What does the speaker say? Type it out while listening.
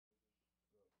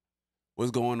What's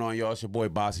going on, y'all? It's your boy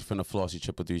Bossy from the Flossy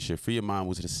 333 shit. Free your mind,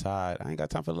 move to the side. I ain't got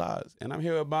time for lies. And I'm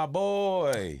here with my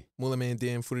boy.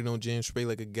 MulaManDam, 40 don't jam, spray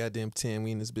like a goddamn 10.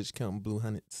 We in this bitch counting blue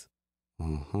hundreds.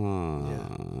 Yeah.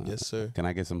 Yes, sir. Can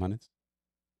I get some hundreds?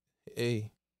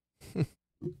 Hey.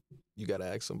 You gotta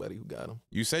ask somebody who got them.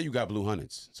 You say you got blue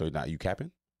hundreds. So now you capping?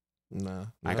 Nah.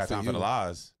 I ain't got time for the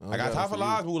lies. I got time for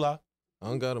lies, Moolah. I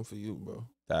don't got them for you, bro.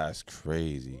 That's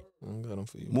crazy. I don't got them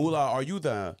for you. Moolah, are you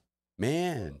the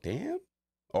man? Damn.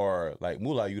 Or like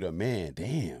Moolah, you the man?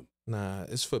 Damn. Nah,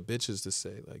 it's for bitches to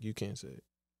say. Like, you can't say it.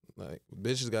 Like,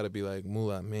 bitches gotta be like,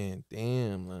 Moolah, man,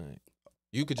 damn. Like,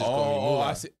 you could just call me Moolah.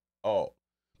 I see. Oh,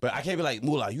 but I can't be like,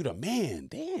 Moolah, you the man?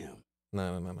 Damn.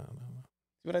 Nah. See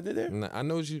what I did there? Nah, I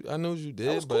know you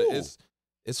did, cool. but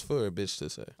it's for a bitch to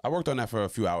say. I worked on that for a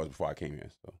few hours before I came here,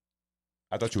 so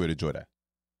I thought you would enjoy that.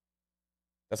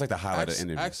 That's like the highlight of the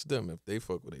interview. Ask them if they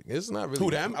fuck with it. It's not really.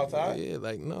 Who, them outside? Yeah,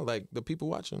 like no, like the people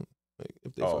watching. Like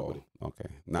if they fuck with it. Okay.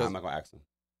 Nah, I'm not gonna ask them.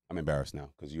 I'm embarrassed now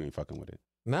because you ain't fucking with it.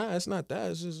 Nah, it's not that.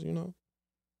 It's just,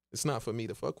 it's not for me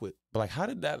to fuck with. But like, how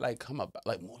did that like come about?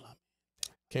 Like, Moolah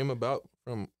came about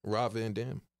from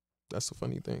Fr33mind. That's the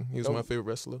funny thing. He was my favorite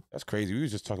wrestler. That's crazy. We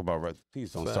was just talking about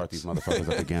please don't start these motherfuckers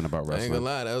up again about wrestling. I ain't gonna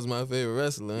lie, that was my favorite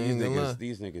wrestler.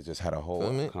 These niggas just had a whole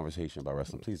conversation about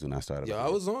wrestling. Please do not start up. Yo, I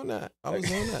was on that. I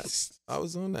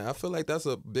was on that. I feel like that's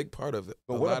a big part of it.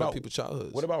 But a lot of people's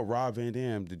childhoods. What about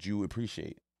Fr33mind did you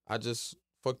appreciate? I just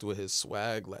fucked with his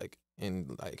swag, like,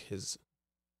 and like his,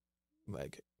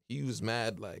 like, he was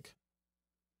mad, like,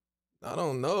 I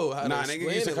don't know how to explain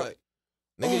it. Like,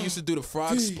 nigga used to do the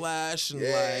frog splash and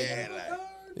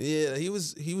yeah, he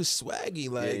was swaggy,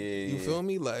 like, you feel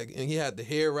me? Like, and he had the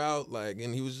hair out, like,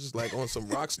 and he was just like on some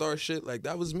rock star shit. Like,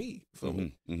 that was me, feel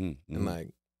me? And like,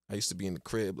 I used to be in the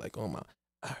crib, like, on my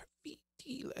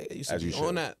RVD, like, I used to be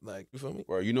on that, like, you feel me?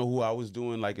 Or you know who I was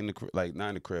doing, like, in the like, not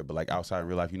in the crib, but like outside in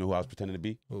real life, you know who I was pretending to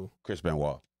be? Who? Chris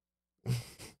Benoit.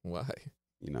 Why?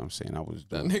 You know what I'm saying? I was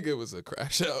doing... That nigga was a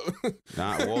crash out.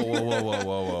 Nah, whoa.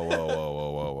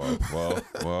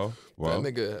 That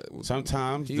nigga,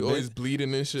 sometimes he always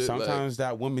bleeding and shit. Sometimes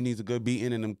that woman needs a good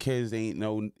beating, and them kids ain't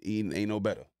no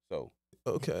better. So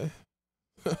okay.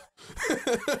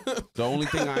 The only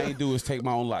thing I ain't do is take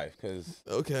my own life, cause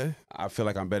I feel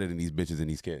like I'm better than these bitches and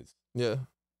these kids. Yeah.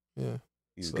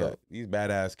 These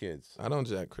badass kids. I don't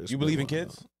jack Chris. You believe in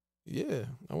kids? Yeah,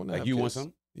 I want to. Like, you want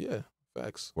some? Yeah,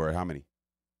 facts. Where? How many?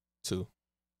 2.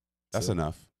 That's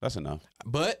enough. That's enough.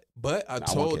 But I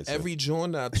told every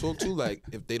joint that I talked to, like,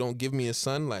 if they don't give me a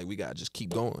son, like, we gotta just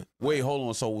keep going. Wait, hold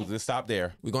on. So let's stop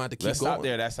there. We're gonna have to keep going. Stop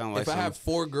there. That sounds like if I have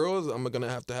 4 girls, I'm gonna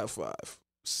have to have 5,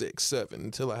 6, 7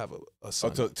 until I have a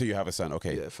son. Till you have a son.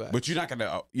 Okay. Yeah, facts. But you're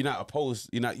not opposed.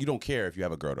 You don't care if you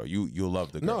have a girl though. You'll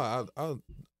love the girl. No, I'll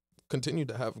continue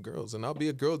to have girls, and I'll be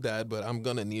a girl dad, but I'm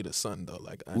gonna need a son though.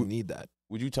 Like, I need that.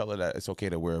 Would you tell her that it's okay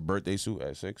to wear a birthday suit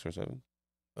at 6 or 7?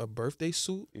 A birthday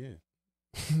suit? Yeah.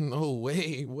 No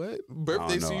way. What?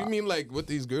 Birthday suit? You mean like what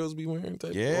these girls be wearing?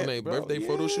 On a birthday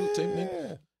photo shoot type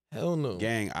thing? Hell no.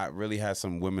 Gang, I really had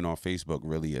some women on Facebook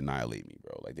really annihilate me,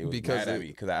 bro. Like, they was mad at me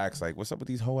because I asked, like, what's up with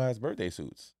these whole ass birthday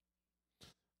suits?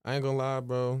 I ain't gonna lie,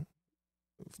 bro.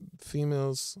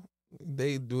 Females,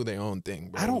 they do their own thing,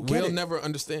 bro. I don't get it. We'll never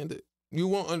understand it. You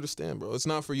won't understand, bro. It's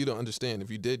not for you to understand.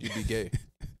 If you did, you'd be gay.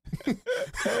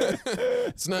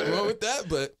 It's nothing wrong with that,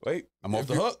 but wait, I'm off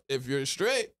the hook. If you're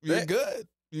straight, you're good.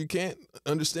 You can't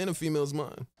understand a female's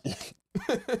mind.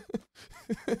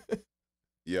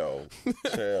 Yo,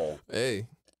 chill. Hey.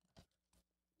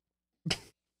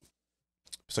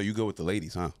 So you go with the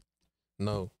ladies, huh?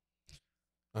 No,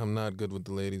 I'm not good with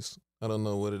the ladies. I don't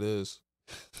know what it is.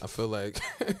 I feel like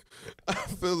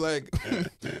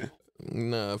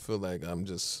I'm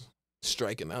just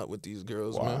striking out with these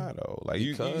girls. Why, man. Though? Like,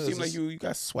 you seem like you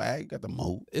got swag, got the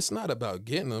moat. It's not about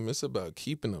getting them. It's about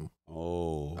keeping them.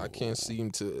 Oh. I can't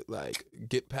seem to, like,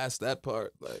 get past that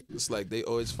part. Like, it's like they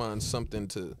always find something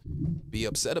to be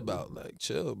upset about. Like,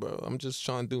 chill, bro. I'm just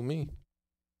trying to do me.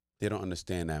 They don't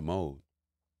understand that mode.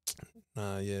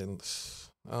 Nah, yeah.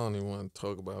 I don't even want to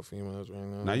talk about females right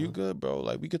now. Nah, you good, bro.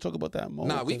 Like, we could talk about that mode.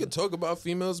 Nah, we could talk about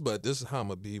females, but this is how I'm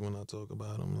going to be when I talk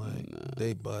about them. Like,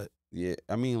 they butt. Yeah,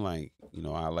 I mean, like,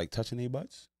 I like touching their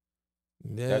butts.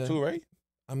 Yeah. That too, right?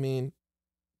 I mean,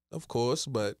 of course,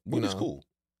 but, it's cool.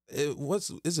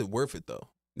 Is it worth it, though?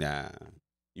 Nah,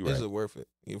 you right. Is it worth it?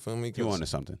 You feel me? You onto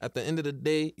something. At the end of the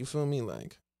day, you feel me?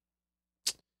 Like,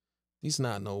 these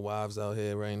not no wives out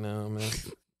here right now, man.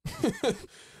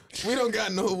 We don't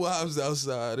got no wives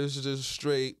outside. It's just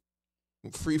straight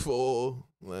free for all.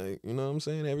 Like, you know what I'm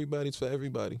saying? Everybody's for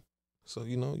everybody. So,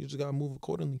 you just gotta move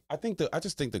accordingly. I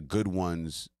just think the good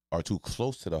ones are too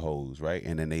close to the hoes, right?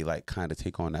 And then they like kind of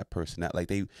take on that person that like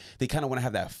they kind of want to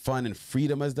have that fun and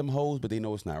freedom as them hoes, but they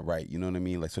know it's not right. You know what I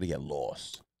mean? Like, so they get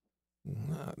lost.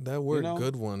 Nah, that word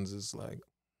 "good ones" is like,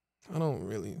 I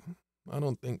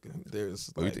don't think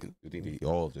there's like. You think they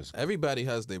all just? Everybody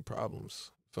has their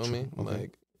problems. Feel me? Okay.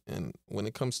 Like, and when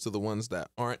it comes to the ones that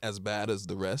aren't as bad as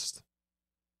the rest,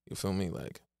 you feel me?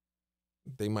 Like,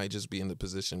 they might just be in the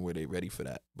position where they're ready for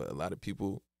that. But a lot of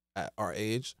people at our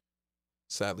age,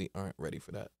 sadly, aren't ready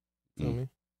for that. Feel me?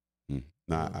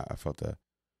 Nah, yeah. I felt that.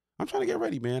 I'm trying to get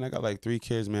ready, man. I got like 3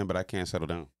 kids, man, but I can't settle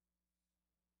down.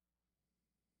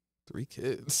 3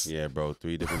 kids? Yeah, bro.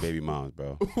 3 different baby moms,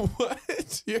 bro.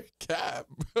 What? You're cap,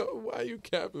 bro. Why are you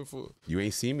capping for? You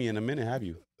ain't seen me in a minute, have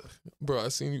you? Bro, I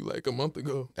seen you like a month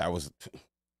ago. That was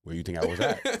where you think I was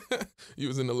at? You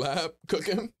was in the lab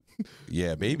cooking?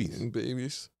 Yeah, babies.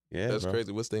 Babies. Yeah, that's bro.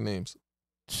 Crazy. What's their names?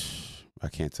 I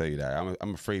can't tell you that.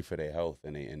 I'm afraid for their health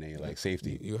and they like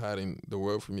safety. You hiding the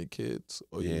world from your kids,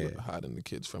 or you hiding the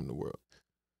kids from the world?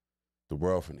 The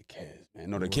world from the kids, man.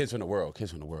 No, the kids from the world.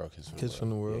 Kids from the world. Kids from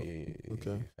the world. Yeah.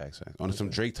 Okay. Facts. On some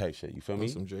Drake type shit. You feel me?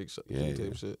 Some Drake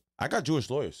type shit. I got Jewish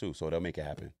lawyers too, so they'll make it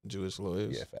happen. Jewish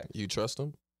lawyers. Yeah, facts. You trust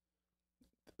them?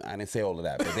 I didn't say all of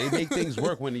that, but they make things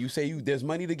work when you say there's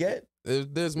money to get.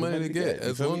 There's money to get.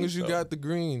 As long as you got the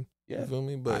green. Yeah. You feel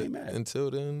me? But until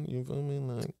then, you feel me?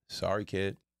 Like, sorry,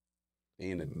 kid. They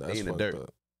in the dirt.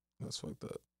 Up. That's fucked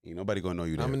up. Ain't nobody gonna know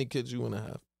you there. How many kids you wanna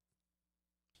have?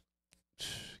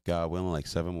 God willing, like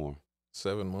 7 more.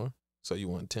 7 more? So you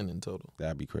want 10 in total?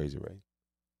 That'd be crazy, right?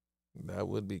 That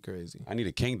would be crazy. I need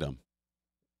a kingdom.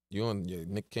 You on your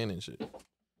Nick Cannon shit?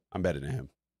 I'm better than him.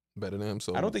 Better than him?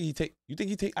 So I don't think he take. You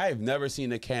think he take? I have never seen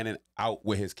Nick Cannon out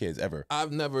with his kids ever.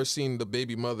 I've never seen the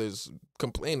baby mothers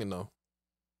complaining though.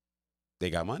 They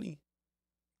got money.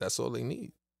 That's all they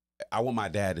need. I want my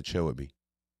dad to chill with me.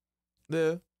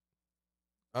 Yeah,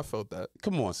 I felt that.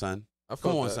 Come on, son.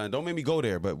 Come on, son. Don't make me go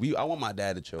there. But I want my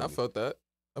dad to chill. I felt that.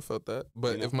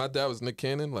 But if my dad was Nick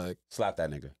Cannon, like, slap that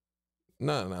nigga.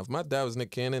 No. If my dad was Nick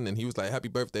Cannon and he was like, "Happy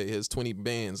birthday," his 20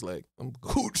 bands, like, I'm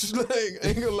gooch. Like,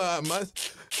 ain't gonna lie,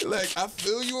 I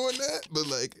feel you on that. But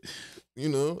like, you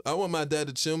know, I want my dad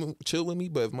to chill with me.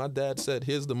 But if my dad said,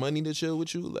 "Here's the money to chill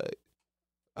with you," like,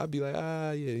 I'd be like,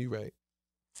 yeah, you're right.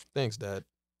 Thanks, Dad.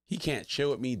 He can't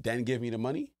chill with me, then give me the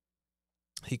money?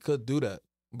 He could do that.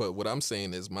 But what I'm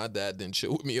saying is my dad didn't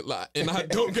chill with me a lot. And I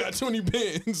don't got 20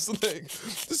 bands. Like,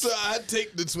 so I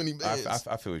take the 20 bands.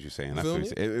 I feel what you're saying.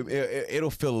 It'll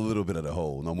fill a little bit of the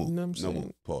hole. No move. You know what I'm saying? No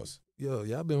move. Pause. Yo,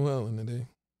 y'all been wilding today.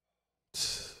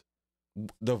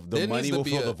 The money will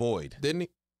fill the void. Didn't he?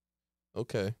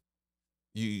 Okay.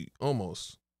 You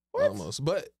almost. What? Almost.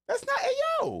 But that's not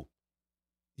yo.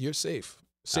 You're safe.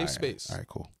 Safe space. All right,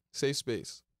 cool. Safe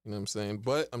space. You know what I'm saying?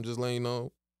 But I'm just letting you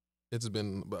know, it's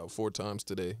been about 4 times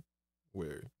today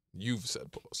where you've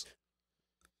said pause.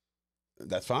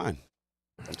 That's fine.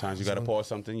 Sometimes you got to pause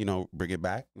something, you know, bring it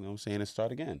back, you know what I'm saying, and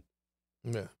start again.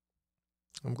 Yeah.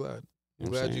 I'm glad. You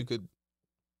know I'm glad you could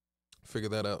figure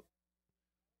that out.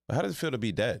 But how does it feel to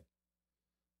be dead?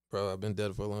 Bro, I've been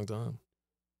dead for a long time.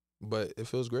 But it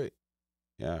feels great.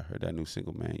 Yeah, I heard that new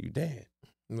single, man. You dead.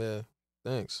 Yeah.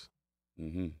 Thanks.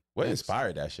 Mm-hmm. What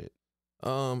inspired that shit?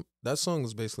 That song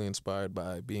was basically inspired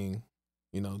by being,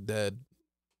 you know, dead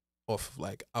off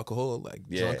like alcohol, like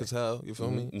drunk as hell. You feel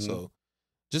me? Mm-hmm. So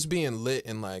just being lit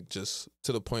and like just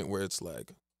to the point where it's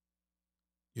like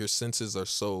your senses are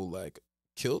so like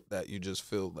killed that you just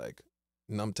feel like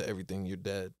numb to everything. You're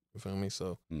dead. You feel me?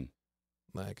 So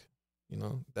like, you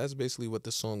know, that's basically what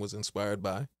the song was inspired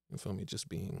by. You feel me? Just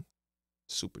being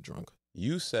super drunk.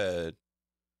 You said,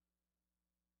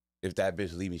 if that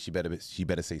bitch leave me, she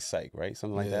better say psych, right?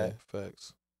 Something like that.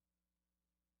 Facts.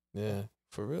 Yeah,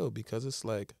 for real. Because it's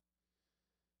like,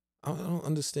 I don't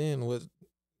understand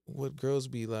what girls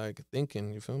be like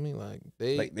thinking. You feel me? Like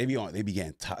they be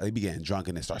getting drunk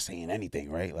and then start saying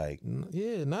anything, right? Like,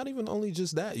 yeah, not even only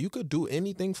just that. You could do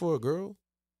anything for a girl,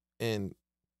 and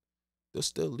they'll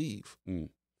still leave.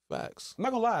 Facts. I'm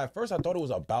not gonna lie. At first, I thought it was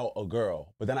about a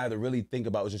girl, but then I had to really think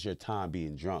about it was just your time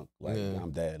being drunk. Like, I'm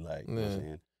dead. Like, you know what I'm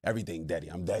saying? Everything daddy.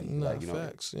 I'm daddy. Nah, like, you know,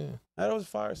 facts, yeah. That was a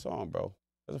fire song, bro.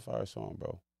 That's a fire song,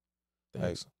 bro.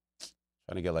 Thanks. Like,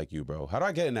 trying to get like you, bro. How do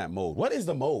I get in that mode? What is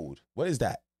the mode? What is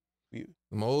that? The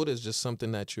mode is just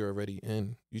something that you're already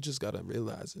in. You just gotta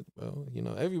realize it, bro. You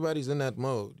know, everybody's in that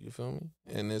mode, you feel me?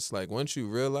 And it's like, once you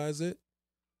realize it,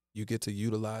 you get to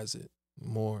utilize it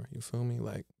more, you feel me?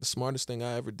 Like, the smartest thing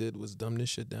I ever did was dumb this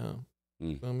shit down,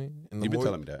 you feel me? And You've been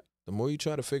telling me that. The more you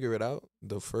try to figure it out,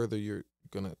 the further you're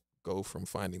gonna go from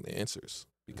finding the answers,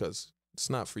 because it's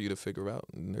not for you to figure out,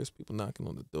 and there's people knocking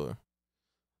on the door.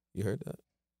 You heard that?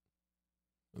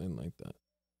 I didn't like that.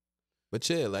 But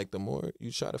yeah, like the more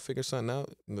you try to figure something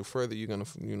out, the further you're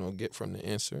gonna, get from the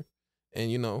answer.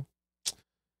 And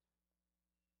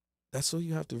that's all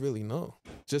you have to really know.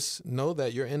 Just know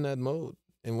that you're in that mode.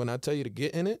 And when I tell you to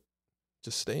get in it,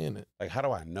 just stay in it. Like, how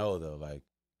do I know though? Like,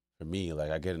 for me,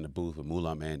 like I get in the booth with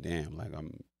MulaManDam. Like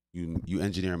you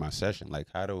engineer my session. Like,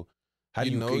 how do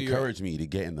you encourage me to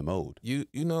get in the mode?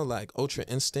 Like Ultra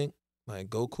Instinct, like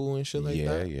Goku and shit like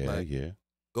that. Yeah.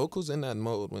 Goku's in that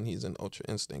mode when he's in Ultra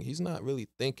Instinct. He's not really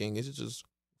thinking. It's just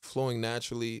flowing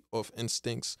naturally off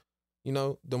instincts.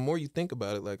 The more you think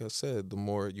about it, like I said, the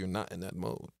more you're not in that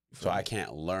mode. So I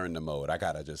can't learn the mode. I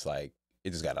gotta just like,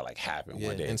 it just gotta like happen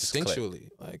one day. Instinctually.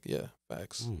 Like, yeah,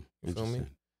 facts. You feel me?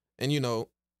 And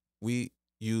we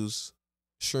use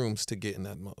shrooms to get in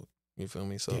that mode. You feel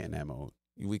me? So get in that mode.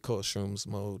 We call shrooms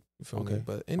mode. You feel me?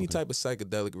 But any type of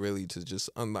psychedelic really to just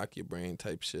unlock your brain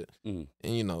type shit. And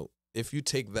if you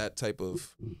take that type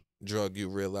of drug, you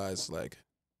realize like,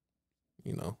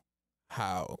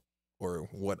 how or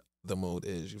what the mode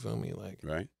is. You feel me? Like,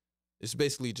 right. It's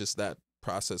basically just that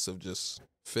process of just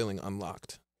feeling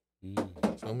unlocked. You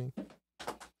feel me?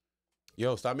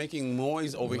 Yo, stop making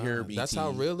noise over here, BT. That's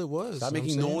how real it was. Stop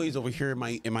making noise over here in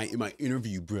my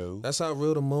interview, bro. That's how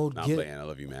real the mode gets. I'm playing. I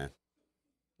love you, man.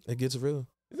 It gets real.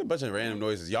 There's a bunch of random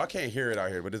noises. Y'all can't hear it out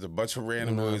here, but there's a bunch of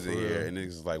random noises in here, and niggas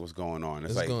is like, what's going on?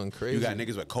 It's like going crazy. You got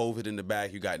niggas with COVID in the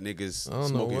back. You got niggas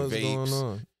smoking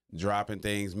vapes, dropping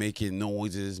things, making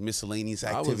noises, miscellaneous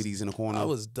activities in the corner. I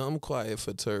was dumb quiet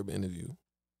for Turb interview.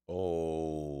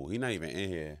 Oh, he not even in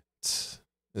here.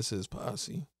 This is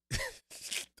posse.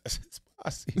 That's his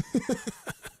posse.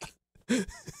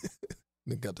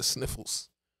 They got the sniffles.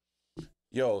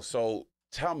 Yo, so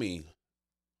tell me,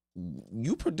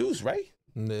 you produce, right?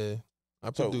 Yeah, I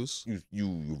produce. So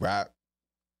you rap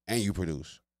and you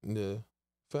produce. Yeah.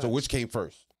 Facts. So which came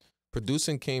first?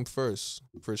 Producing came first,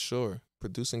 for sure.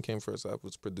 Producing came first. I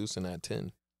was producing at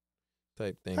 10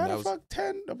 type thing. How the fuck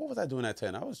 10? What was I doing at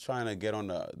 10? I was trying to get on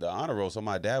the honor roll so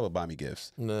my dad would buy me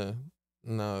gifts. No.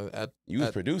 You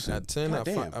was producing. At 10,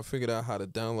 I figured out how to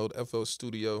download FL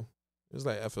Studio. It was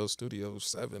like FL Studio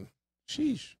 7.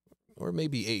 Sheesh. Or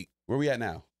maybe 8. Where we at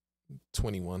now?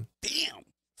 21. Damn.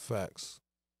 Facts.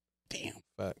 Damn.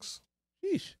 Facts.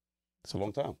 Sheesh. That's a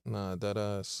long time. Nah, that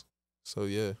ass. So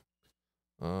yeah.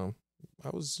 I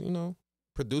was,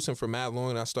 producing for mad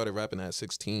long. I started rapping at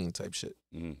 16 type shit.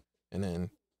 And then,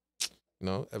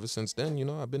 ever since then,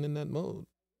 I've been in that mode.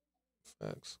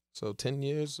 Facts. So 10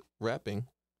 years rapping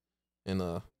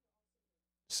and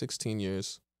 16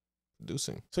 years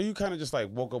producing. So you kind of just like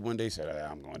woke up one day and said,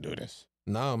 I'm going to do this.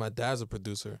 No, my dad's a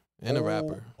producer and a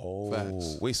rapper. Oh.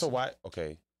 Facts. Wait, so why?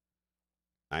 Okay.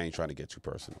 I ain't trying to get too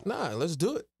personal. Nah, let's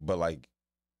do it. But like,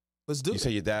 let's do it. You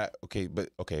say your dad, okay, but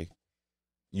okay.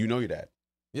 You know your dad?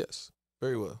 Yes,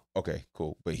 very well. Okay,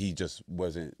 cool. But he just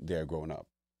wasn't there growing up.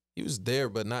 He was there,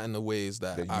 but not in the ways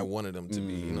that I wanted him to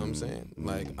be. You know what I'm saying?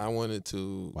 Like, I wanted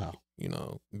to,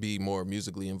 be more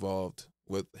musically involved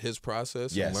with his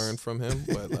process and learn from him.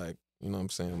 But like, you know what I'm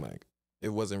saying? Like, it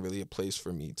wasn't really a place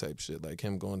for me type shit. Like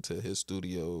him going to his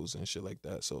studios and shit like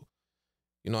that. So,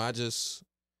 I just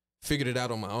figured it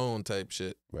out on my own type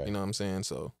shit. Right. You know what I'm saying?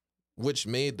 So, which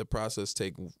made the process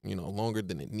take, longer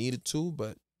than it needed to.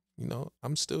 But,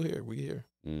 I'm still here. We here.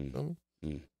 You know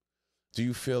me? Do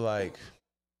you feel like,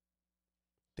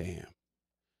 damn,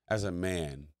 as a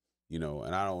man,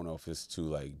 and I don't know if it's too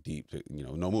like deep to,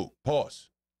 no move, pause.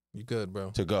 You good,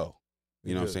 bro. To go.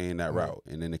 You know what I'm saying? That route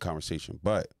and in the conversation.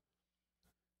 But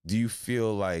do you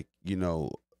feel like,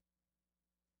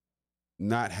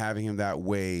 not having him that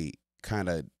way kind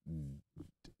of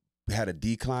had a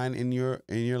decline in your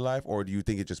life, or do you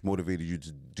think it just motivated you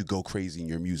to go crazy in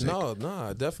your music?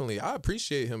 No, definitely. I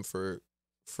appreciate him for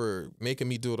making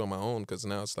me do it on my own, because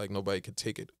now it's like nobody could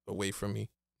take it away from me.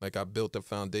 Like, I built a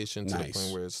foundation to the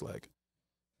point where it's like,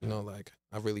 like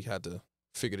I really had to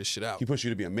figure this shit out. He pushed you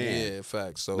to be a man. Yeah,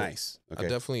 facts. So nice. Okay. I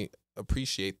definitely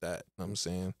appreciate that. You know what I'm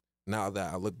saying, now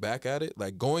that I look back at it,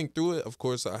 like going through it, of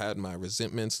course I had my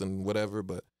resentments and whatever,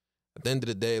 but at the end of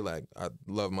the day, like, I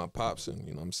love my pops, and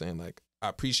you know what I'm saying, like, I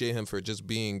appreciate him for just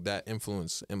being that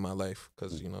influence in my life,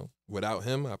 because without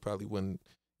him I probably wouldn't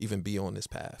even be on this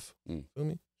path. Feel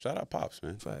me? Shout out Pops,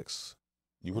 man. Facts.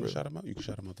 You want to shout him out? You can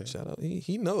shout him out there. Shout out.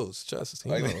 He knows. Trust us. He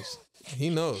knows. He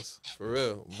knows. For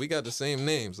real. We got the same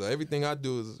names. So everything I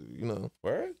do is,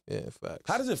 Word? Yeah, facts.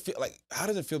 How does it feel? Like, how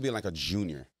does it feel being like a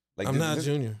junior? Like, I'm not a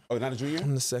junior. Oh, not a junior?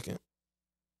 I'm the second.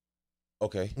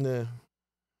 Okay. Yeah.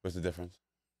 What's the difference?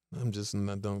 I'm just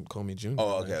not. Don't call me junior.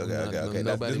 Oh, okay.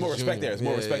 There's more respect there. There's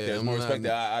more respect there. There's more respect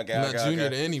there. I'm not junior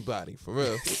to anybody, for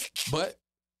real. But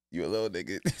you a little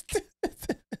nigga.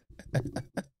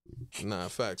 Nah,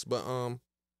 facts. But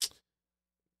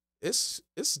it's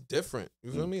different.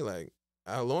 You feel me? Like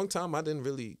a long time I didn't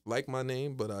really like my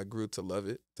name, but I grew to love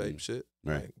it type shit.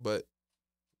 Right. Like, but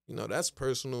you know, that's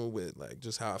personal with like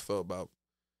just how I felt about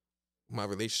my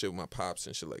relationship with my pops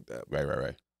and shit like that.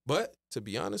 Right. But to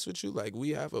be honest with you, like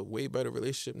we have a way better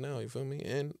relationship now, you feel me?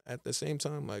 And at the same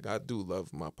time, like I do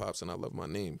love my pops and I love my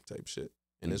name type shit.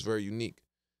 And it's very unique.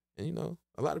 And you know,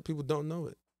 a lot of people don't know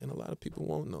it. And a lot of people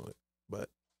won't know it. But,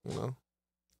 you know,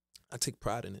 I take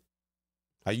pride in it.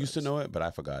 I used to know it, but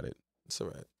I forgot it. It's all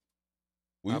right.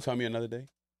 Will you tell me another day?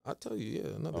 I'll tell you,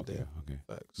 yeah, another day. Okay.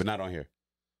 Facts. But not on here.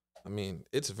 I mean,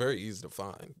 it's very easy to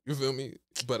find. You feel me?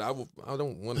 But I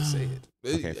don't want to say it.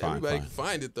 Okay, fine. Everybody can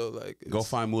find it though. Like, go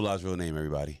find Mulah's real name,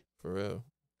 everybody. For real.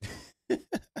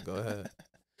 Go ahead.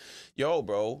 Yo,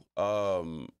 bro.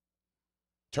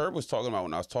 Turb was talking about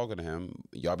when I was talking to him.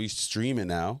 Y'all be streaming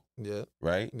now. Yeah.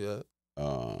 Right? Yeah.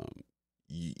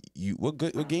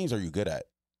 What games are you good at?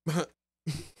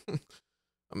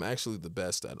 I'm actually the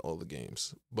best at all the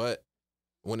games. But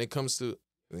when it comes to,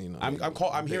 you know,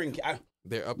 I'm hearing.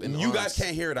 They're up in arms. You guys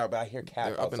can't hear it out, but I hear Cap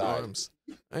They're outside. up in arms.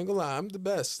 I ain't gonna lie, I'm the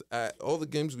best at all the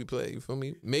games we play. You feel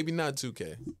me? Maybe not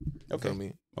 2K. You feel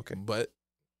me? Okay. But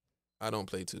I don't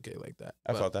play 2K like that.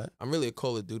 I felt that. I'm really a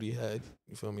Call of Duty head.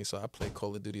 You feel me? So I play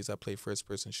Call of Duties. I play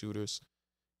first-person shooters.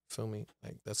 You feel me?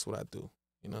 Like, that's what I do.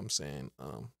 You know what I'm saying?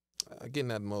 I get in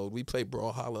that mode. We play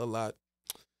Brawlhalla a lot.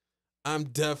 I'm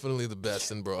definitely the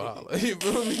best in Brawlhalla. You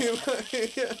feel me?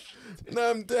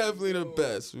 No, I'm definitely the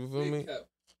best. You feel me?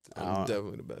 I'm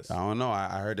definitely the best. I don't know.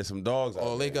 I heard there's some dogs.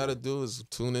 All they gotta do is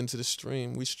tune into the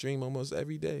stream. We stream almost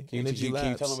every day. Can you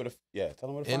tell them where to? Yeah, tell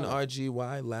them where to find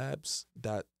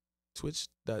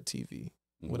NRGYLabs.twitch.tv.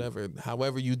 Whatever,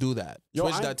 however you do that.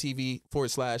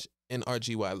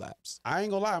 Twitch.tv/NRGYLabs. I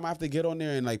ain't gonna lie. I'm gonna have to get on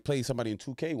there and like play somebody in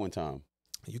 2K one time.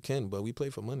 You can, but we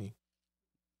play for money.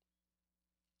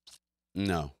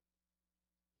 No,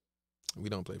 we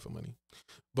don't play for money,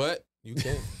 but you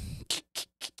can.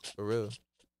 For real.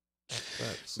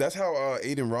 Facts. That's how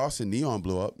Aiden Ross and Neon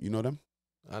blew up. You know them?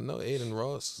 I know Aiden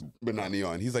Ross, but not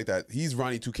Neon. He's like that. He's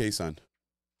Ronnie 2K's son.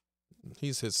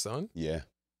 He's his son? Yeah.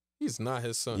 He's not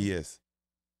his son. He is.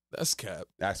 That's cap.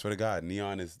 I swear to God,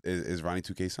 Neon is Ronnie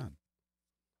 2K's son.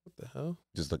 What the hell?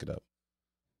 Just look it up.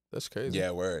 That's crazy.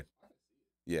 Yeah, word.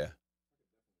 Yeah.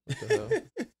 What the hell?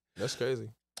 That's crazy.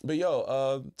 But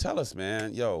yo, tell us,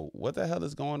 man. Yo, what the hell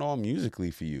is going on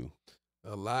musically for you?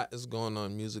 A lot is going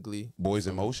on musically. Boys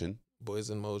in Motion.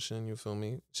 Boys in Motion, you feel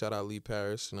me? Shout out Lee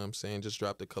Paris, you know what I'm saying? Just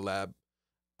dropped a collab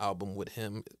album with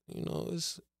him. You know,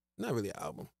 it's not really an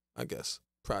album, I guess.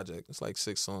 Project. It's like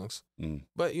 6 songs.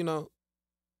 But, you know,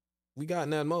 we got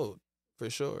in that mode for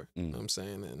sure. You know what I'm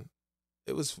saying? And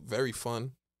it was very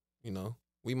fun, you know.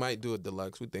 We might do a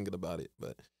deluxe. We're thinking about it.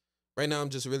 But right now I'm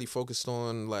just really focused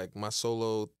on like my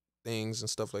solo things and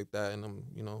stuff like that. And I'm,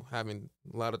 you know, having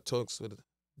a lot of talks with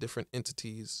different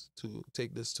entities to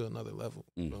take this to another level.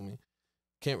 You know what I mean?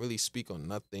 Can't really speak on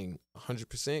nothing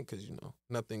 100% because, you know,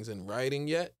 nothing's in writing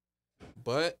yet.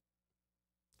 But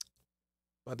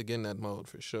about to get in that mode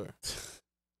for sure.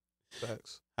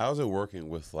 Facts. How's it working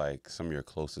with like some of your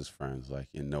closest friends, like,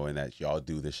 and knowing that y'all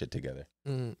do this shit together?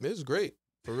 It's great.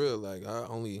 For real. Like, I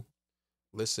only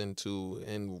listen to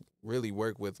and really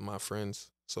work with my friends.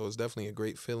 So it's definitely a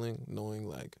great feeling knowing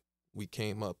like we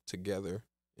came up together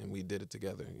and we did it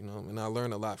together, you know? And I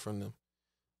learned a lot from them,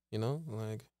 you know?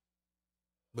 Like,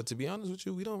 but to be honest with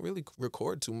you, we don't really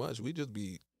record too much. We just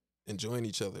be enjoying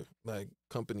each other, like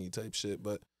company type shit.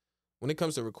 But when it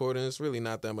comes to recording, it's really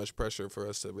not that much pressure for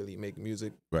us to really make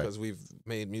music because we've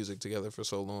made music together for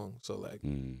so long. So like,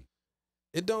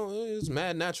 it's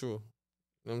mad natural.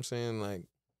 You know what I'm saying? Like,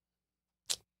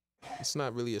 it's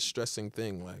not really a stressing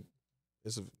thing. Like,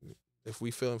 if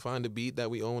we feel and find a beat that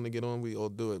we all want to get on, we all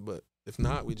do it. But if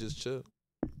not, we just chill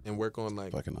and work on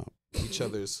like each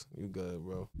other's. You good,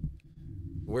 bro?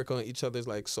 Work on each other's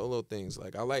like solo things.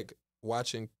 Like I like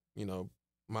watching, you know,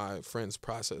 my friends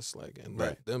process like and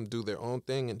let them do their own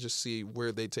thing and just see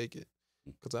where they take it.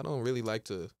 Because I don't really like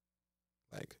to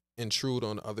like intrude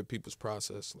on other people's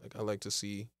process. Like I like to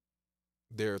see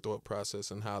their thought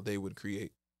process and how they would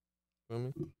create. You know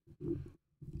what I mean?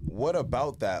 What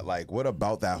about that? Like, what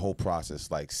about that whole process?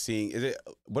 Like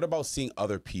what about seeing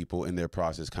other people in their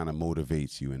process kind of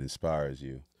motivates you and inspires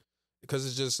you? Because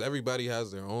it's just everybody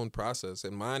has their own process.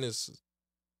 And mine is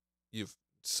you've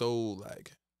so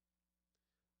like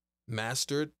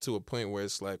mastered to a point where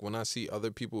it's like when I see other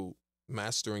people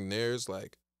mastering theirs,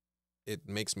 like it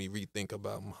makes me rethink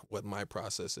about what my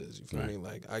process is. You feel me?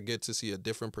 Like I get to see a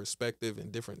different perspective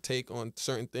and different take on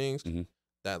certain things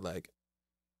that like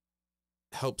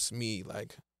helps me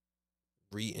like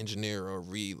re-engineer or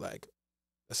like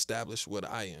establish what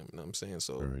I am. You know what I'm saying?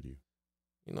 So,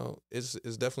 you know, it's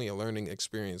definitely a learning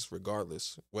experience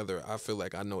regardless whether I feel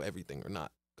like I know everything or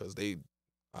not, because they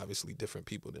obviously different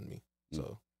people than me.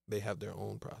 So they have their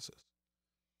own process.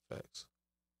 Facts.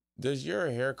 Does your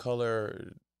hair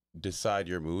color decide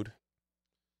your mood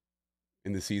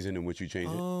in the season in which you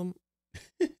change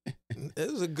it?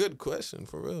 It was a good question,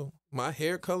 for real. My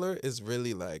hair color is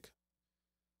really like,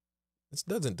 it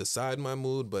doesn't decide my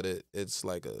mood, but it's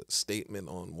like a statement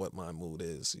on what my mood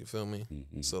is. You feel me?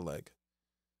 Mm-hmm. So like,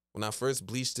 when I first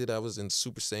bleached it, I was in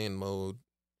Super Saiyan mode.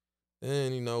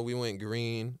 Then, you know, we went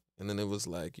green, and then it was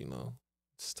like, you know,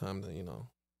 it's time to, you know,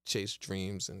 chase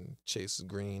dreams and chase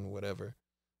green, whatever.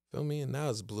 Feel me? And now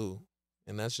it's blue.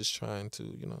 And that's just trying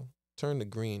to, you know, turn the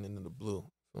green into the blue.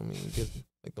 Feel me? Get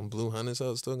like them blue hunters I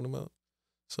was talking about.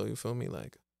 So you feel me?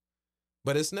 Like,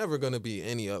 but it's never going to be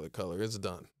any other color. It's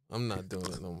done. I'm not doing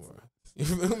it no more. You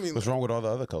feel me? What's wrong with all the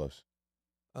other colors?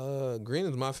 Green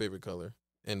is my favorite color.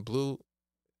 And blue,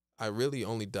 I really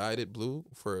only dyed it blue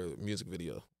for a music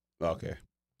video. Okay.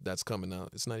 That's coming out.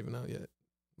 It's not even out yet.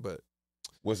 But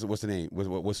what's the name?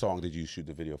 What song did you shoot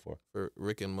the video for? For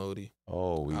Rick and Modi.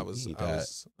 Oh, we need that.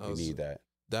 We need that.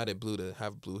 Dyed it blue to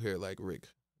have blue hair like Rick.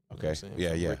 Okay.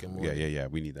 Yeah.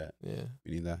 We need that. Yeah.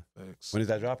 We need that. Thanks. When is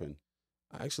that dropping?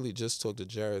 I actually just talked to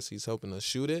Jarvis. He's helping us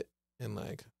shoot it. And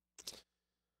like,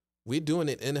 we're doing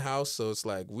it in-house. So it's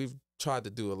like, we've tried to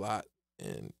do a lot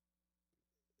and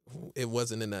it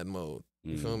wasn't in that mode.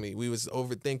 You feel me? We was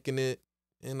overthinking it.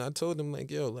 And I told him like,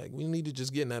 yo, like we need to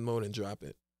just get in that mode and drop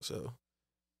it. So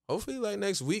hopefully like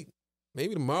next week,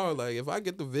 maybe tomorrow, like if I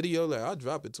get the video, like I'll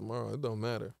drop it tomorrow. It don't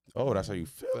matter. Oh, that's how you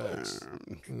feel.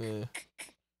 Yeah.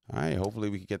 All right, hopefully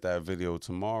we can get that video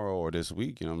tomorrow or this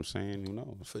week, you know what I'm saying? Who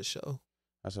knows? For sure.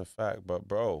 That's a fact. But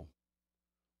bro,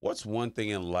 what's one thing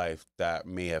in life that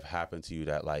may have happened to you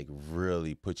that like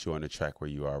really put you on the track where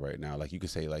you are right now? Like you could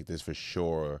say like this for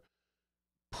sure,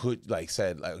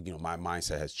 said like, you know, my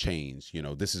mindset has changed. You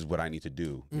know, this is what I need to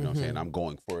do. You know what I'm saying? I'm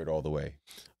going for it all the way.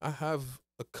 I have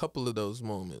a couple of those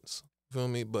moments. Feel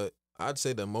me? But I'd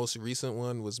say the most recent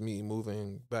one was me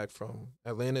moving back from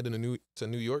Atlanta to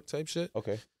New York type shit.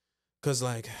 Okay. Cause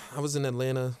like I was in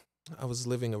Atlanta, I was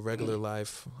living a regular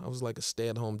life. I was like a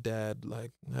stay-at-home dad, like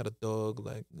had a dog,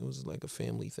 like it was like a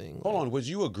family thing. Hold on, would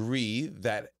you agree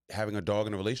that having a dog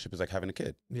in a relationship is like having a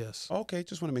kid? Yes. Okay,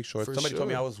 just want to make sure. Somebody told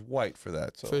me I was white for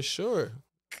that. So. For sure.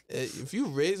 If you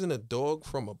raising a dog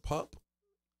from a pup,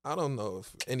 I don't know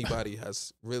if anybody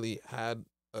has really had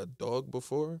a dog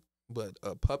before, but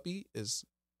a puppy is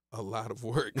a lot of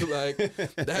work. Like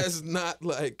that's not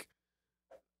like,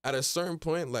 at a certain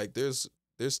point, like there's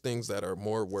things that are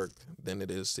more work than it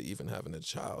is to even having a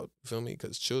child. You feel me?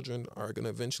 Because children are gonna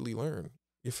eventually learn.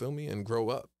 You feel me? And grow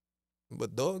up.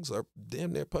 But dogs are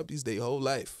damn near puppies their whole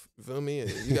life. You feel me?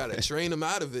 And you gotta train them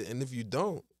out of it. And if you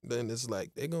don't, then it's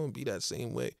like they're gonna be that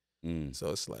same way. So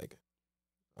it's like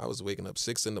I was waking up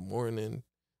 6 a.m.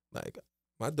 Like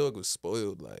my dog was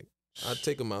spoiled. Like I'd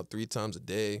take him out 3 times a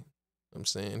day. You know what I'm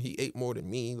saying? He ate more than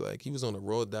me. Like he was on a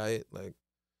raw diet. Like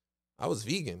I was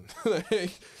vegan.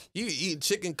 Like you eat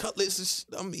chicken cutlets,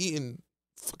 I'm eating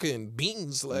fucking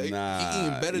beans. Like he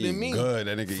eating better than me. Good,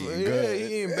 that nigga eating good. Yeah,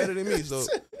 he eating better than me. So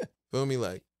feel me?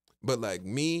 Like, but like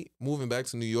me moving back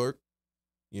to New York,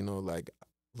 you know, like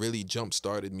really jump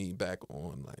started me back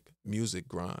on like music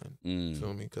grind.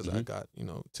 Feel me? Because I got, you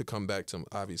know, to come back to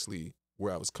obviously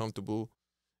where I was comfortable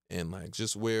and like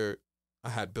just where I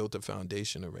had built a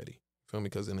foundation already. Feel me?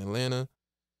 Because in Atlanta,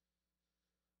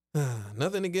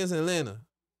 nothing against Atlanta,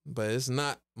 but it's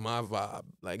not my vibe.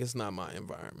 Like, it's not my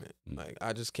environment. Like,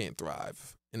 I just can't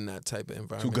thrive in that type of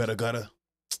environment. Too gutter.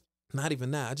 Not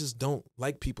even that. I just don't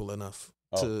like people enough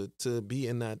to be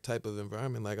in that type of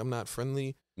environment. Like, I'm not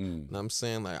friendly. And I'm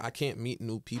saying, like, I can't meet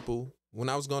new people. When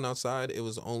I was going outside, it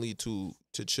was only to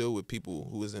chill with people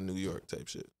who was in New York type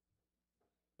shit.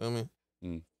 Feel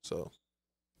me? So,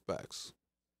 facts.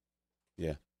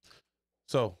 Yeah.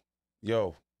 So,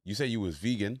 yo, you say you was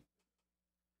vegan.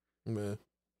 Man.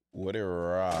 What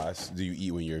rice do you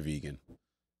eat when you're vegan?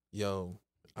 Yo,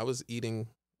 I was eating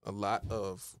a lot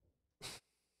of...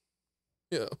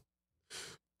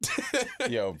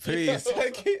 Yo, please.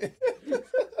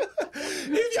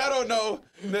 If y'all don't know,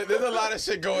 there's a lot of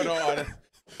shit going on.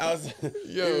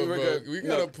 Yo, bro, we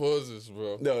gotta pause this,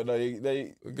 bro. No,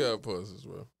 we gotta pause this,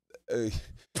 bro.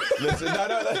 Listen, no.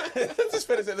 Let's just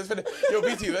finish it. Let's finish. Yo,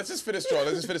 BT, let's just finish strong.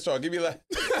 Give me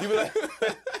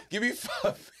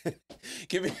 5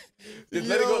 minutes.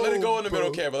 Let it go on the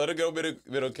middle camera. Let it go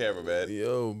middle camera, man.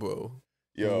 Yo, bro.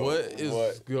 Yo, what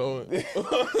is going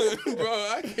on? Bro,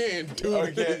 I can't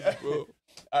do this, bro.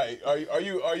 All right, are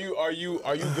you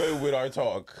good with our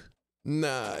talk?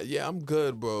 Nah, yeah, I'm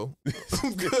good, bro.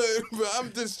 I'm good, bro.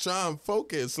 I'm just trying to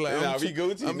focus. Like, Nah, we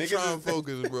Gucci. I'm Niggas trying is- to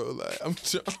focus, bro. Like, I'm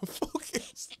trying to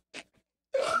focus.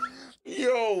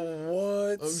 Yo,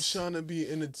 what? I'm trying to be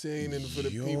entertaining for the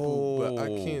people, but I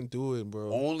can't do it,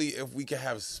 bro. Only if we can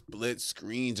have split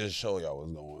screens to show y'all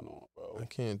what's going on, bro. I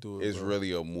can't do it, It's bro.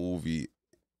 really a movie, I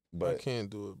but can't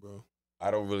do it, bro. I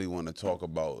don't really want to talk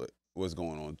about what's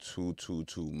going on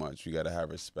too much. We gotta have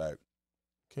respect.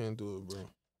 Can't do it, bro.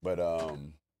 But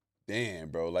damn,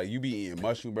 bro, like you be eating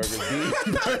mushroom burgers,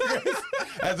 bean burgers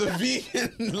as a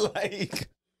vegan, like.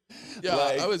 Yeah,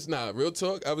 like, I was not real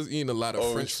talk. I was eating a lot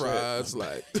of French shit. fries,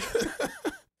 like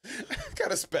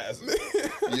kind of spasm.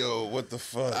 Yo, what the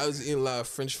fuck? I was eating a lot of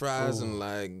French fries and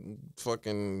like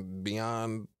fucking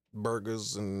Beyond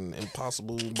burgers and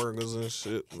Impossible burgers and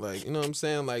shit. Like, you know what I'm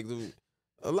saying? Like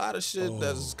a lot of shit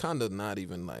that's kind of not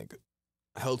even like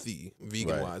healthy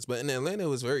vegan wise. But in Atlanta, it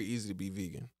was very easy to be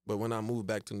vegan. But when I moved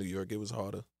back to New York, it was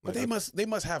harder. But they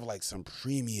must have like some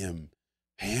premium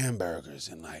hamburgers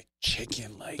and like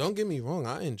chicken. Like, don't get me wrong,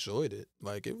 I enjoyed it.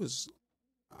 Like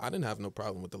I didn't have no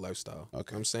problem with the lifestyle.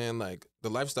 Okay. I'm saying like the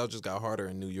lifestyle just got harder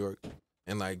in New York,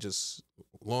 and like just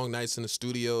long nights in the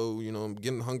studio. You know, I'm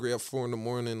getting hungry at 4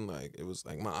 a.m. Like it was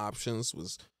like my options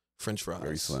was French fries.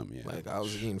 Very slim, yeah. Like I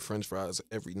was eating French fries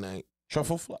every night.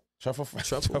 Truffle Nah.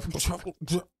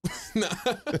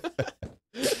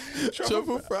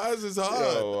 Truffle fries is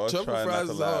hard. Yo, Truffle fries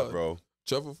is hard, bro.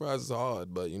 Truffle fries is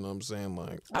hard, but you know what I'm saying?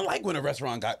 Like I like when a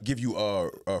restaurant give you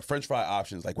French fry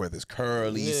options, like where there's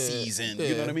curly, seasoned.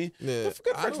 You know what I mean? Yeah.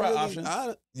 Good French fry options.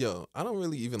 I don't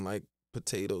really even like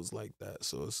potatoes like that.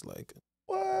 So it's like,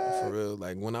 what? for real.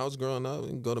 Like when I was growing up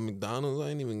and go to McDonald's, I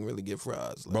didn't even really get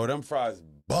fries. Like, Bro, them fries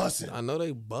bussin'. I know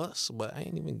they bust, but I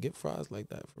ain't even get fries like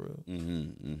that for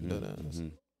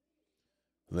real.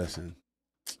 Listen,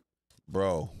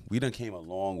 bro, we done came a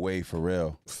long way for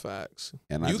real. Facts.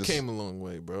 And you came a long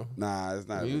way, bro. Nah, it's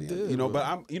not. You really, did, you know, bro.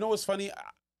 but you know what's funny?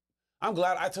 I'm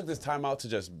glad I took this time out to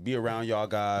just be around y'all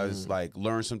guys, like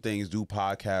learn some things, do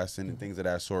podcasts and things of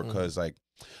that sort. Cause like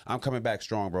I'm coming back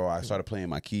strong, bro. I started playing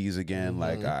my keys again.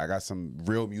 Like I got some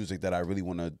real music that I really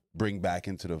want to bring back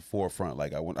into the forefront.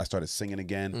 Like I started singing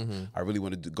again. I really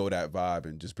want to go that vibe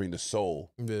and just bring the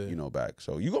soul, you know, back.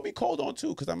 So you gonna be called on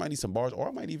too, cause I might need some bars, or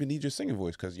I might even need your singing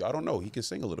voice, cause y'all don't know he can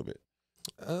sing a little bit.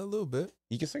 A little bit.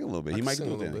 He can sing a little bit. He might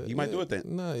do it then. He might do it then.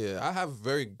 No, yeah, I have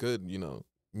very good, you know,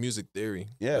 music theory.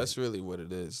 Yeah, that's really what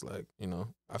it is. Like, you know,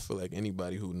 I feel like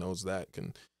anybody who knows that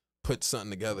can put something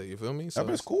together. You feel me? So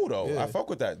it's cool though. Yeah. I fuck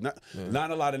with that.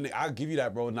 Not a lot of. I'll give you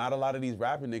that, bro. Not a lot of these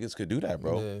rapping niggas could do that,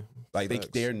 bro. Yeah,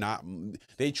 like they're not.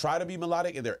 They try to be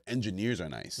melodic, and their engineers are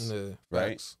nice. Yeah, right?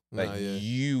 Facts. Like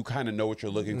you kind of know what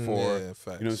you're looking for. Yeah, facts.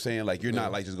 You know what I'm saying? Like you're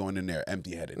not like just going in there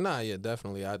empty headed. Nah, yeah,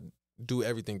 definitely. I do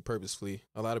everything purposefully.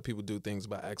 A lot of people do things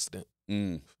by accident.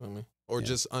 Feel me? Or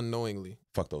just unknowingly.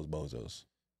 Fuck those bozos.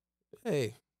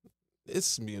 Hey,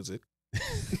 it's music.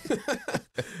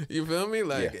 You feel me?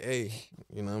 Like, hey,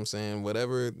 you know what I'm saying?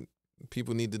 Whatever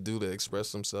people need to do to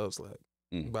express themselves, like,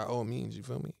 by all means, you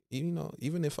feel me? You know,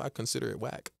 even if I consider it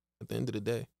whack, at the end of the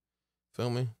day, feel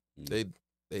me? They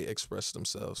express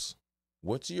themselves.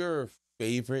 What's your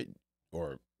favorite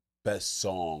or best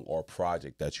song or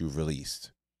project that you've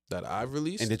released? That I've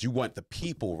released? And that you want the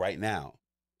people right now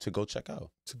to go check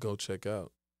out? To go check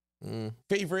out.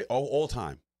 Favorite all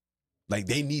time? Like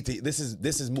they need to. This is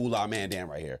MulaManDam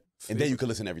right here, and then you can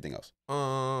listen to everything else.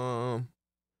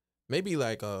 Maybe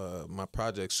like my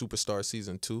project Superstar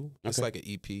Season 2. It's like an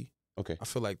EP. Okay. I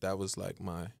feel like that was like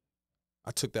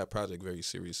I took that project very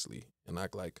seriously, and I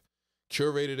like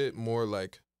curated it more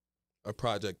like a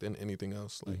project than anything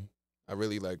else. Like I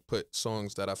really like put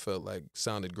songs that I felt like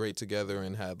sounded great together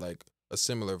and had like a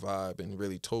similar vibe and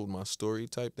really told my story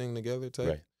type thing together type.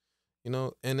 Right. You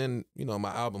know, and then, you know, my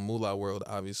album Moolah World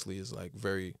obviously is like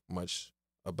very much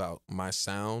about my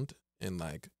sound and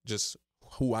like just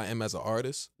who I am as an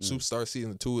artist. Superstar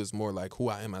Season 2 is more like who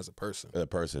I am as a person.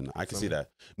 I can see that.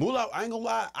 Moolah, I ain't gonna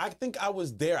lie, I think I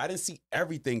was there. I didn't see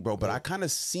everything, bro, but I kind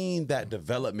of seen that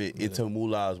development into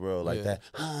Moolah's world like that.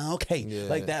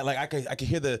 Like that. Like I could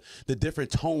hear the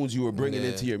different tones you were bringing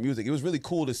into your music. It was really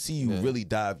cool to see you really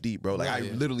dive deep, bro. Like I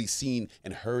literally seen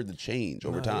and heard the change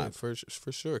over time. For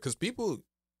sure. Because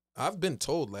I've been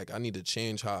told like I need to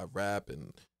change how I rap,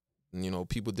 and you know,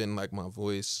 people didn't like my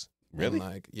voice. Really? And,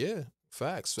 like, yeah.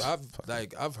 Facts.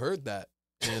 I've heard that,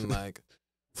 and like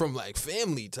from like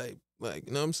family type, like,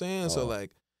 you know what I'm saying? So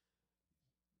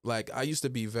like I used to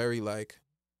be very like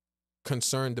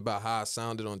concerned about how I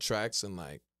sounded on tracks, and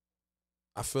like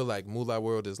I feel like Moolah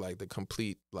World is like the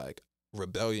complete like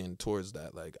rebellion towards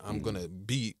that. Like, I'm gonna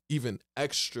be even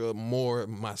extra more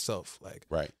myself. Like,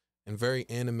 right. And very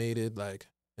animated. Like,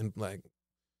 and like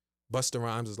Busta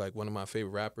Rhymes is like one of my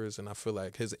favorite rappers, and I feel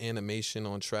like his animation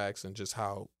on tracks and just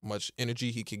how much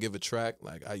energy he could give a track,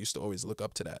 like I used to always look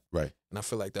up to that. Right. And I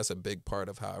feel like that's a big part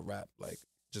of how I rap, like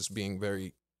just being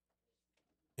very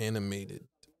animated.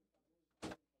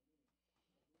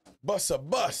 Bust a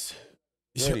bus.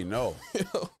 You already know.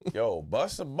 Yo,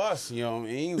 bust a bus. You know what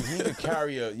I mean? He could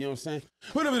carry a, you know what I'm saying?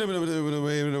 You know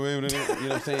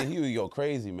what I'm saying? He would go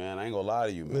crazy, man. I ain't gonna lie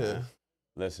to you, man. Yeah.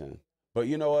 Listen. But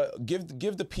you know what?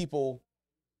 Give the people,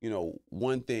 you know,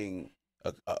 one thing,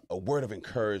 a word of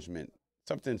encouragement,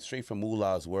 something straight from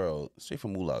Mulah's world, straight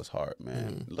from Mulah's heart,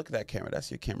 man. Look at that camera. That's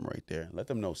your camera right there. Let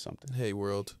them know something. Hey,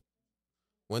 world.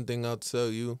 One thing I'll tell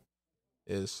you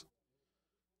is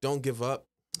don't give up.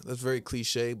 That's very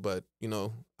cliche, but, you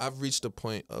know, I've reached a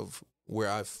point of where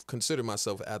I've considered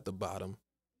myself at the bottom.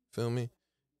 Feel me?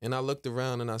 And I looked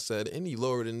around and I said, any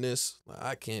lower than this,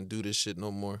 I can't do this shit no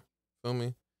more. Feel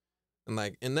me? And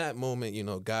like in that moment, you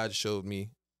know, God showed me,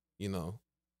 you know,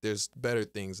 there's better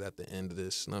things at the end of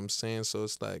this. You know what I'm saying? So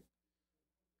it's like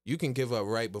you can give up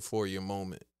right before your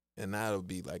moment, and that'll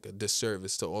be like a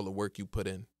disservice to all the work you put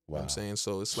in. Wow. You know what I'm saying?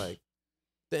 So it's like at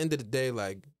the end of the day,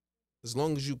 like as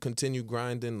long as you continue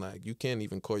grinding, like you can't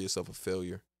even call yourself a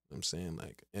failure. You know what I'm saying?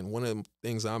 Like, and one of the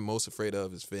things I'm most afraid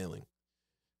of is failing.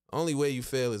 Only way you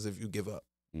fail is if you give up.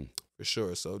 For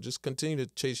sure. So just continue to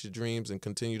chase your dreams and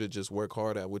continue to just work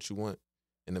hard at what you want.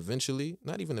 And eventually,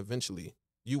 not even eventually,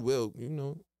 you will, you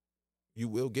know, you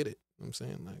will get it. You know what I'm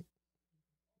saying? Like,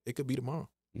 it could be tomorrow.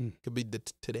 It could be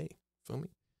today. Feel me?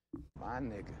 My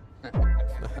nigga.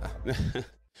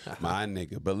 My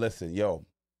nigga. But listen, yo,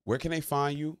 where can they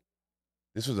find you?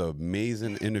 This was an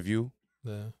amazing interview.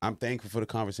 Yeah. I'm thankful for the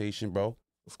conversation, bro.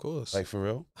 Of course. Like, for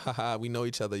real? Haha, we know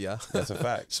each other, y'all. That's a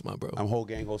fact. It's my bro. I'm whole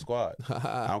gang, whole squad.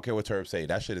 I don't care what Turb say.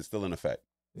 That shit is still in effect.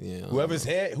 Yeah. Whoever's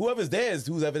there is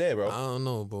who's ever there, bro. I don't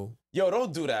know, bro. Yo,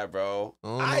 don't do that, bro.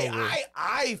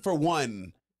 I for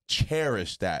one,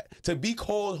 cherish that. To be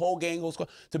called whole gang, whole squad.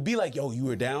 To be like, yo, you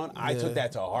were down. I took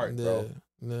that to heart, bro.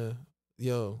 Yeah.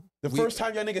 Yo. The first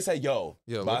time your nigga said, yo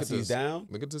Bossy's down.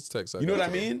 Look at this text. You know what I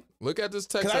mean? Look at this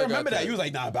text. Because I remember that. You was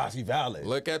like, nah, Bossy valid.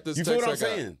 Look at this text. You feel what I'm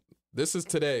saying? This is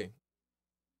today.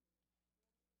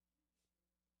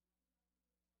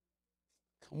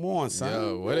 Come on, son.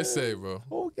 Yo, what it say, bro?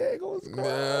 Okay, go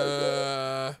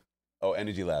squad. Oh,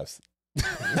 energy laughs.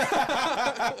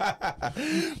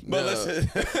 But listen,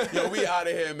 yo, we out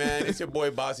of here, man. It's your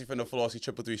boy Bossy from the Flossy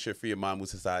 333 shit for your mind.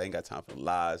 Musa Society. Ain't got time for the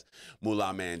lies.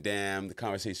 MulaManDam. The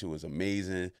conversation was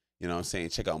amazing. You know what I'm saying?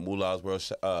 Check out Mulah's World.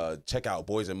 Check out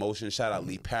Boys in Motion. Shout out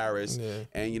Lee Paris. Yeah.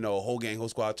 And, you know, whole gang, whole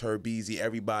squad, Turbeezy,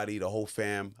 everybody, the whole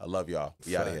fam. I love y'all.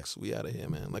 We out of here. We out of here,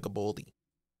 man. Like a boldy.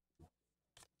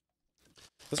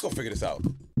 Let's go figure this out.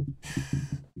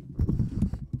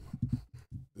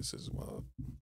 This is wild.